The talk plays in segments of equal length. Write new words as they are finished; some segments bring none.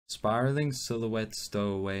Spiraling silhouette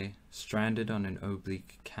stowaway, stranded on an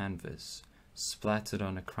oblique canvas, splattered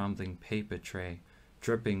on a crumbling paper tray,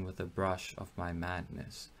 dripping with a brush of my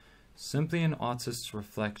madness. Simply an artist's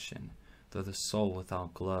reflection, though the soul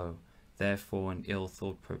without glow, therefore an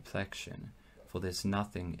ill-thought perplexion, for there's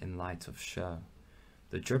nothing in light of show.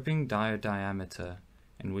 The dripping diameter,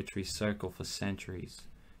 in which we circle for centuries,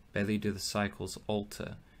 barely do the cycles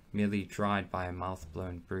alter, merely dried by a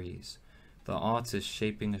mouth-blown breeze. The artist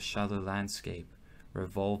shaping a shallow landscape,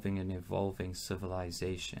 revolving and evolving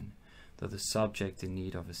civilization, though the subject in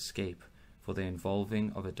need of escape, for the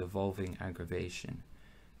involving of a devolving aggravation.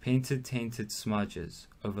 Painted tainted smudges,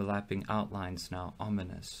 overlapping outlines now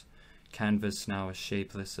ominous, canvas now a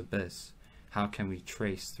shapeless abyss, how can we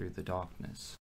trace through the darkness?